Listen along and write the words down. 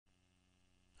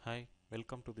Hi,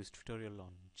 welcome to this tutorial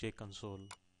on Jconsole,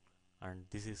 and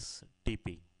this is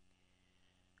TP.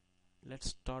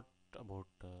 Let's start about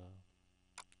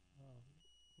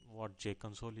what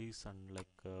Jconsole is, and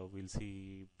we'll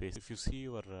see if you see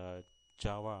your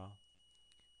Java,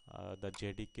 the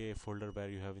JDK folder where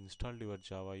you have installed your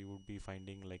Java, you would be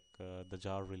finding the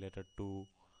jar related to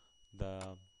the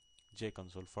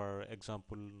Jconsole. For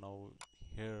example, now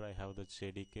here I have the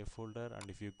JDK folder, and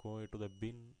if you go to the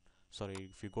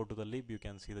if you go to the lib, you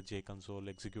can see the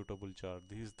Jconsole executable jar.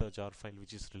 This is the jar file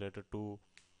which is related to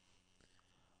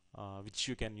which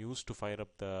you can use to fire up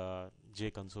the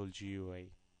Jconsole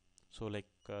GUI. So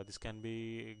this can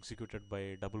be executed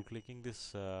by double clicking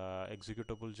this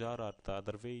executable jar, or the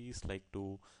other way is like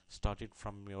to start it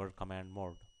from your command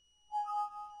mode.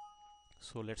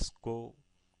 So let's go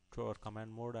to our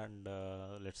command mode, and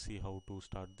let's see how to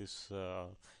start this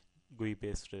GUI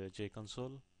based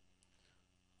Jconsole.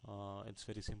 It's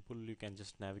very simple. You can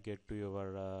just navigate to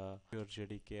your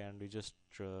JDK, and you just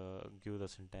give the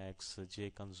syntax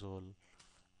Jconsole,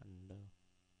 and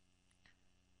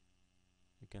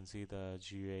you can see the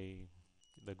GUI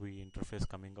interface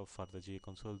coming up for the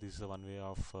Jconsole. This is one way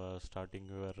of starting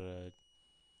your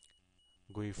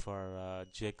GUI for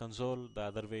Jconsole. The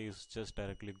other way is just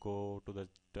directly go to the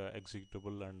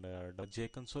executable, and the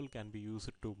Jconsole can be used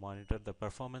to monitor the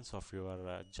performance of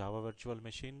your Java virtual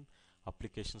machine,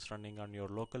 applications running on your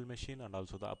local machine, and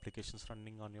also the applications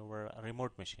running on your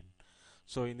remote machine.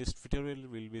 So in this tutorial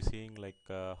we'll be seeing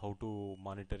how to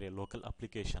monitor a local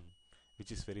application,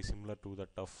 which is very similar to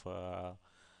that of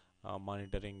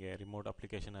monitoring a remote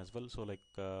application as well.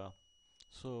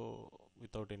 So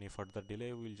without any further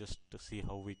delay, we'll just see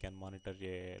how we can monitor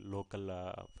a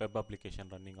local web application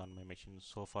running on my machine.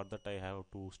 So for that, I have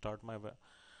to start my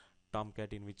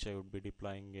Tomcat, in which I would be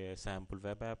deploying a sample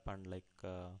web app, and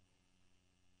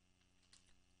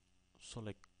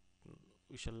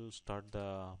we shall start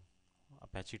the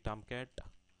Apache Tomcat.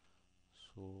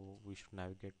 So we should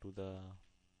navigate to the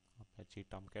Apache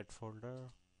Tomcat folder.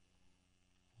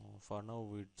 For now,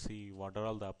 we'd see what are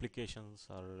all the applications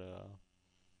are.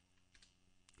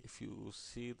 If you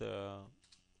see the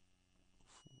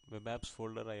web apps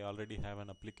folder, I already have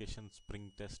an application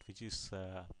Spring Test which is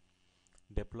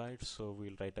deployed. So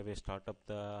we'll right away start up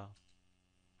the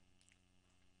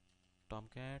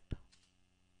Tomcat.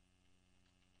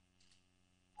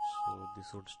 So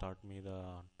this would start me the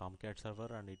Tomcat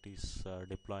server, and it is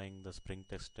deploying the Spring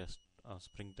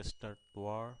Tester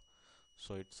war.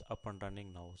 So it's up and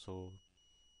running now. So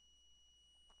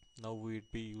now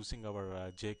we'd be using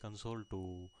our Jconsole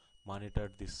to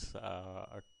monitor this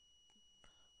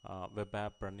web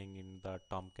app running in the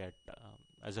Tomcat.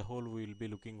 As a whole, we will be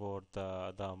looking over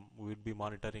we will be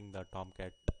monitoring the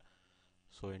Tomcat.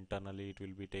 So internally, it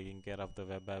will be taking care of the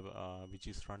web app which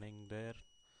is running there.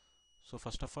 So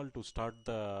first of all, to start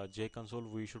the Jconsole,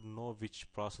 we should know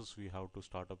which process we have to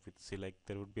start up with. See,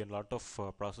 there would be a lot of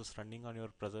process running on your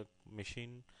present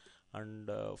machine, and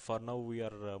for now we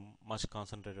are much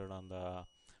concentrated on the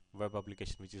web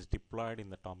application which is deployed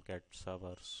in the Tomcat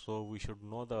server. So we should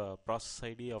know the process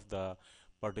ID of the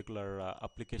particular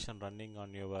application running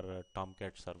on your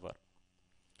Tomcat server.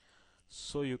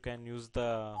 So you can use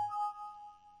the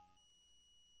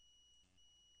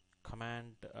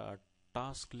command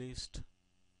task list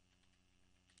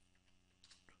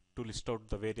to list out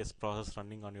the various process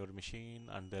running on your machine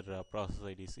and their process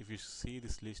IDs. If you see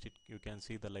this list, you can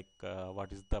see the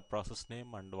what is the process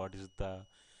name and what is the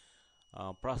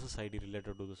process ID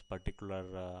related to this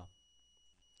particular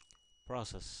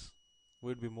process.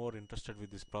 We'd be more interested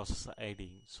with this process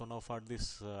ID. So now for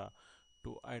this,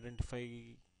 to identify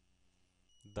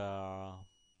the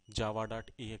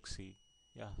java.exe,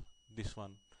 this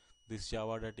one, this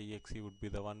java.exe would be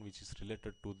the one which is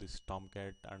related to this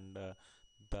Tomcat, and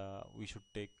we should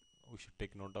take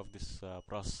note of this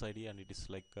process ID, and it is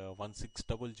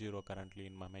 1600 currently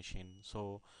in my machine.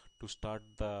 So to start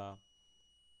the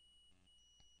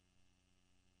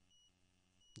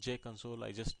Jconsole,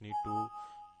 I just need to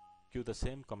give the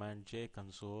same command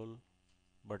Jconsole,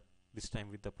 but this time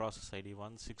with the process ID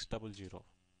 1600.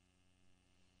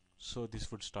 So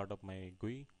this would start up my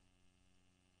GUI.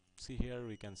 See here,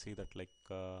 we can see that it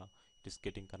is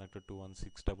getting connected to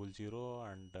 1600,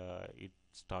 and it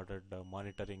started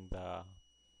monitoring the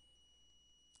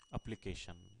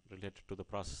application related to the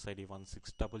process ID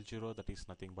 1600. That is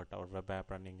nothing but our web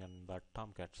app running on the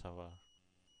Tomcat server.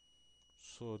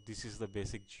 So this is the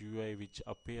basic GUI which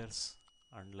appears,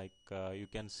 and you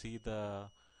can see the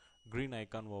green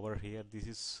icon over here. This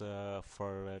is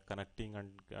for connecting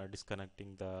and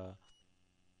disconnecting the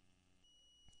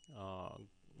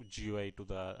GUI to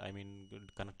the, I mean,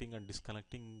 connecting and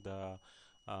disconnecting the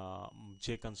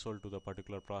Jconsole to the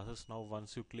particular process. Now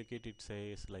once you click it, it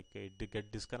says like it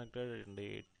get disconnected, and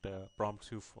it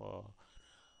prompts you for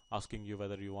asking you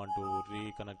whether you want to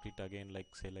reconnect it again, like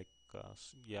say like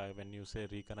yeah, when you say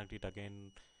reconnect it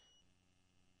again,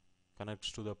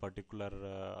 connects to the particular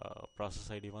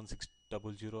process ID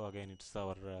 1600, again it's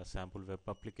our sample web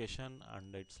application,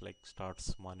 and it's like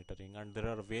starts monitoring. And there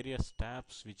are various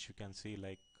tabs which you can see,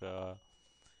 like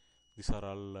these are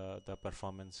all the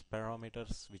performance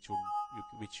parameters which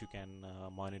you can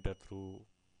monitor through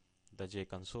the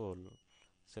Jconsole.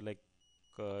 So like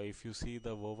if you see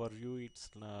the overview,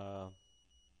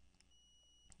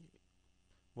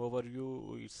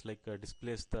 it's like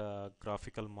displays the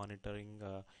graphical monitoring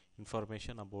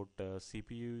information about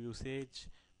CPU usage,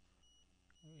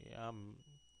 um,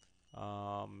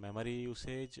 memory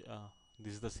usage.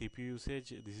 This is the CPU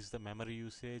usage, this is the memory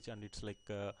usage, and it's like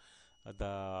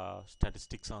the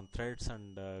statistics on threads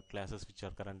and classes which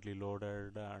are currently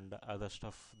loaded and other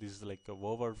stuff. This is like a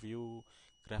overview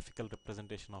graphical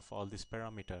representation of all these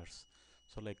parameters.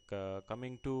 So like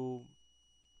coming to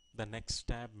the next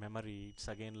tab, memory, it's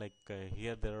again like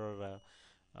here there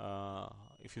are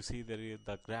if you see,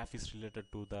 the graph is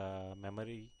related to the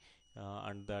memory,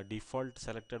 and the default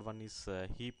selected one is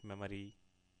heap memory.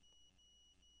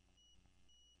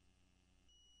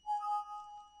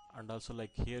 And also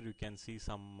like here you can see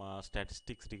some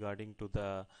statistics regarding to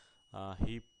the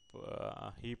heap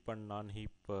and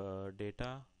non-heap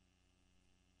data.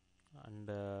 And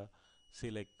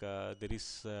see, like there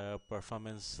is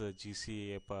performance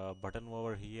GC button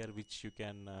over here, which you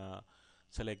can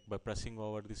select. By pressing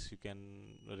over this, you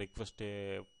can request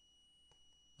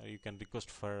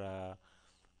for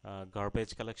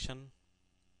garbage collection.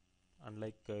 And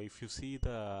like if you see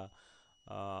the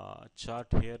chart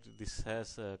here, this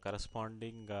has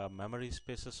corresponding memory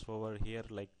spaces over here.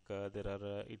 Like there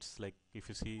are it's like if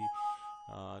you see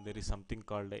there is something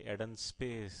called a hidden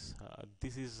space.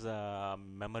 This is a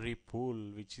memory pool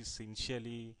which is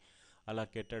initially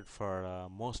allocated for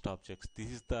most objects.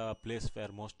 This is the place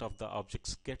where most of the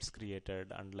objects gets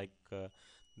created. And like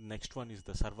next one is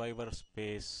the survivor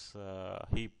space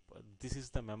heap. This is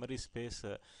the memory space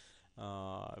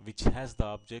which has the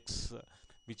objects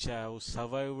which have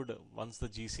survived once the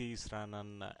GC is run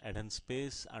on hidden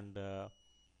space. And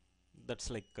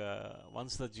that's like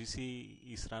once the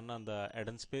GC is run on the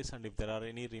hidden space, and if there are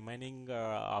any remaining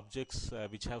objects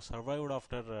which have survived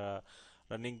after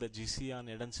running the GC on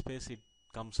hidden space, it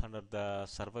comes under the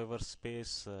survivor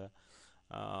space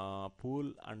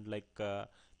pool. And like the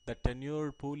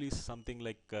tenure pool is something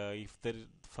like if there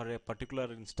for a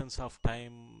particular instance of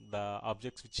time, the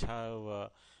objects which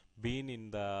have been in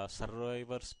the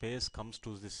survivor space comes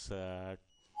to this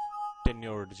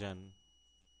tenured gen.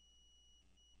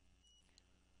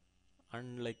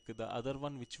 And like the other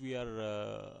one which we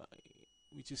are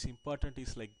which is important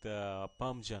is like the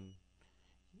perm gen.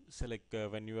 So like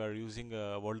when you are using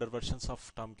older versions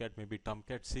of Tomcat, maybe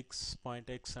Tomcat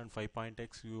 6.x and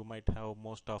 5.x, you might have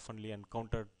most oftenly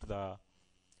encountered the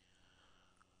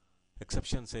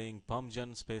exception saying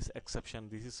permgen space exception.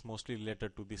 This is mostly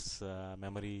related to this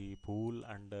memory pool.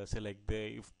 And say like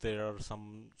if there are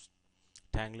some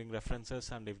tangling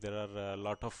references, and if there are a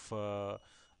lot of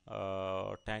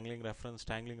tangling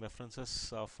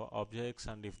references of objects,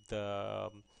 and if the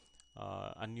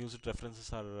unused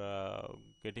references are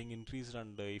getting increased,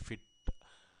 and if it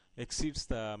exceeds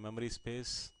the memory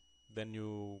space, then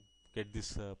you get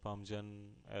this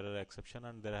permgen error exception.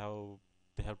 And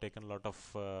they have taken a lot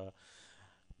of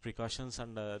precautions,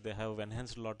 and they have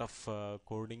enhanced a lot of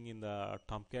coding in the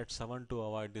Tomcat 7 to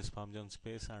avoid this permgen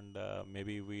space. And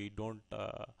maybe we don't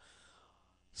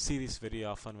see this very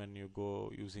often when you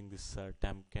go using this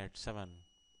Tomcat 7.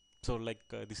 So like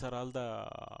these are all the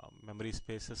memory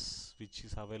spaces which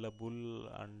is available,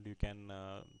 and you can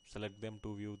select them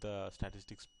to view the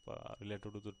statistics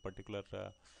related to the particular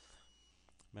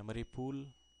memory pool.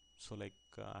 So like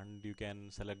and you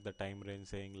can select the time range,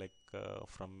 saying like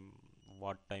from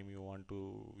what time you want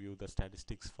to view the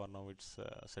statistics. For now it's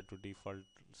set to default,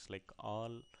 it's like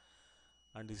all.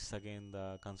 And this is again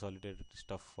the consolidated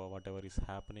stuff, whatever is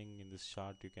happening in this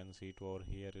chart, you can see it over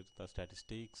here is the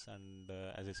statistics. And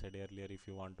as I said earlier, if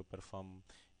you want to perform,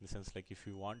 in the sense like if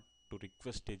you want to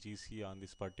request a GC on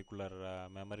this particular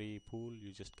memory pool,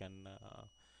 you just can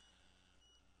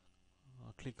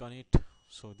click on it.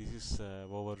 So this is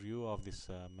overview of this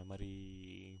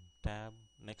memory tab.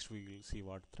 Next we will see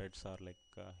what threads are like.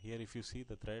 Here if you see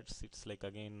the threads, it's like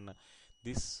again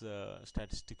this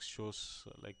statistics shows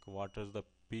like what is the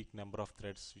peak number of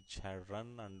threads which have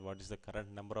run, and what is the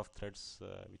current number of threads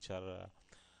which are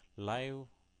live.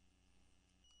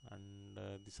 And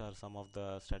these are some of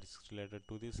the statistics related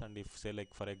to this. And if, say,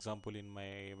 like for example, in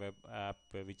my web app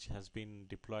which has been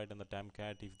deployed on the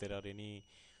Tomcat, if there are any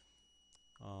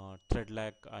thread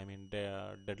lag, I mean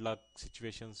deadlock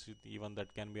situations, even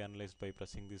that can be analyzed by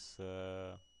pressing this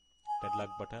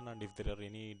deadlock button. And if there are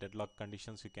any deadlock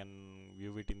conditions, you can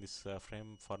view it in this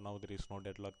frame. For now there is no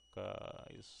deadlock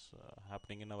is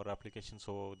happening in our application,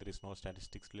 so there is no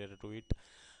statistics related to it.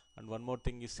 And one more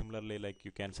thing is, similarly, like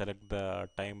you can select the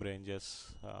time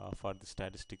ranges for the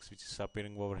statistics which is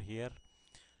appearing over here.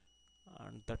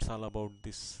 And that's all about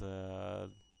this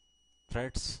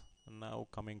threads. Now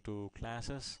coming to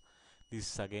classes, this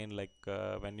is again like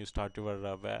when you start your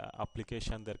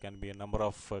application, there can be a number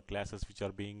of classes which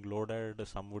are being loaded.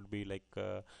 Some would be like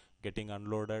getting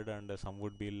unloaded, and some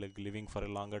would be like living for a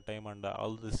longer time, and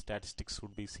all the statistics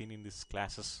would be seen in this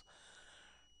classes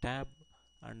tab.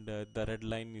 And the red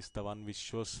line is the one which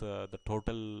shows the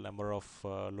total number of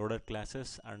loaded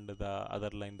classes, and the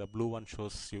other line, the blue one,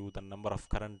 shows you the number of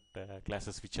current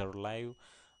classes which are live.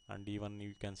 And even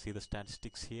you can see the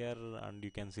statistics here, and you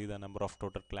can see the number of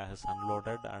total classes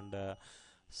unloaded. And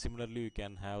similarly, you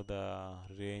can have the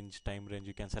range, time range.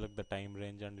 You can select the time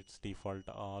range, and it's default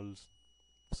all.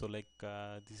 So like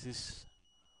this is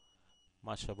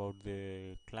much about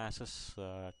the classes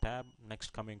tab.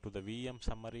 Next, coming to the VM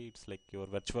summary, it's like your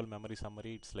virtual memory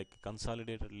summary. It's like a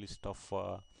consolidated list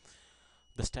of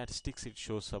the statistics. It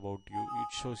shows about you.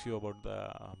 It shows you about the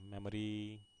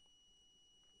memory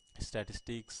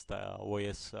statistics, the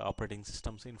OS operating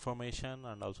systems information,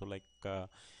 and also like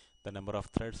the number of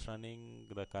threads running,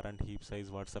 the current heap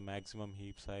size, what's the maximum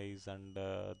heap size, and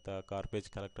the garbage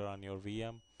collector on your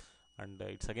VM. And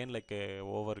it's again like a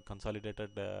over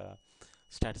consolidated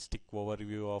statistic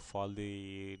overview of all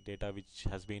the data which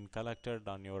has been collected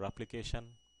on your application.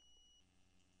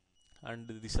 And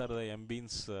these are the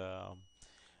mbeans,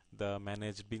 the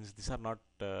managed beans. These are not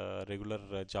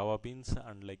regular Java beans,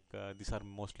 and like these are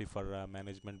mostly for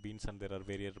management beans, and there are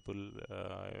various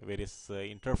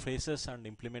interfaces and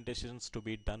implementations to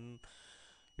be done.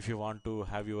 If you want to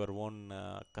have your own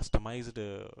customized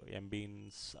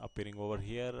mbeans appearing over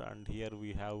here, and here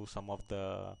we have some of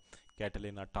the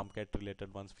Catalina Tomcat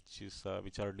related ones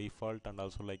which are default, and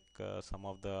also like some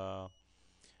of the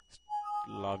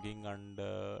logging and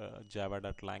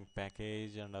java.lang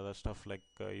package and other stuff. Like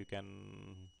you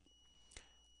can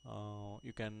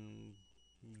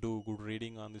do good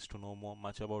reading on this to know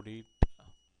much about it.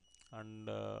 And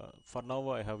for now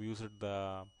I have used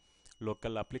the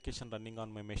local application running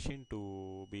on my machine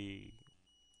to be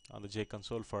on the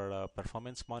Jconsole for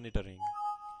performance monitoring.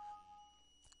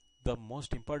 The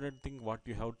most important thing what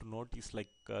you have to note is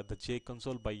like the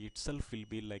Jconsole by itself will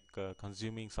be like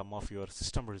consuming some of your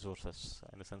system resources,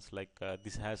 in a sense like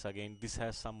this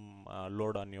has some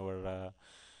load on your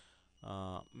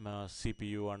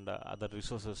CPU and other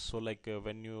resources. So like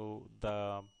when you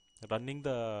running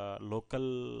the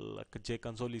local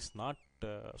Jconsole is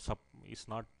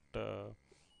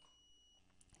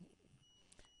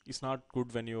not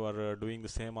good when you are doing the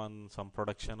same on some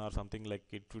production or something. Like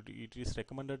it is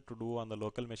recommended to do on the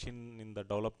local machine in the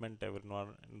development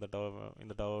in the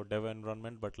dev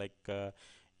environment. But like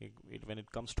when it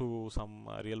comes to some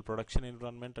real production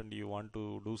environment, and you want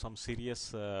to do some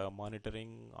serious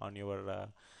monitoring on your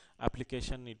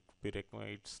application,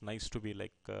 it's nice to be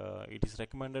like it is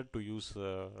recommended to use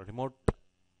remote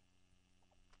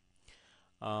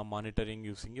monitoring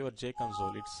using your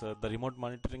Jconsole. It's the remote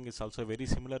monitoring is also very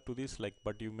similar to this, like,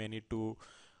 but you may need to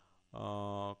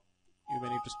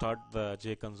start the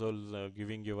Jconsole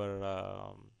giving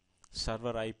your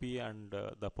server IP and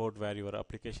the port where your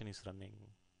application is running.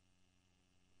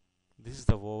 This is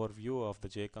the overview of the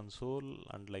Jconsole,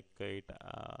 and like it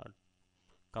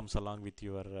comes along with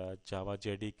your Java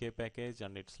JDK package,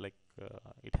 and it's like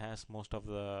it has most of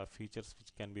the features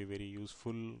which can be very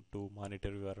useful to monitor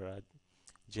your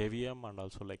JVM and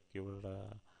also like your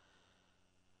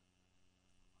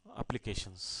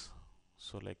applications.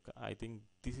 So like I think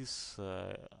this is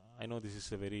I know this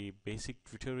is a very basic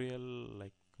tutorial,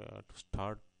 like to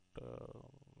start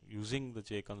using the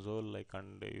Jconsole, like,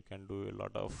 and you can do a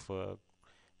lot of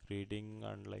reading,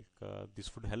 and like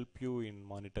this would help you in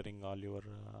monitoring all your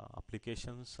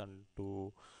applications, and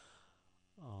to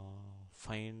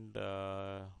find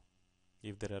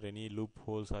if there are any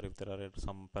loopholes, or if there are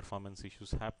some performance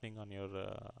issues happening on your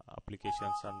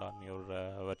applications and on your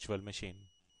virtual machine.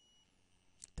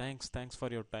 Thanks for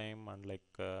your time, and like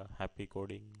happy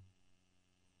coding.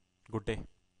 Good day.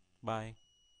 Bye.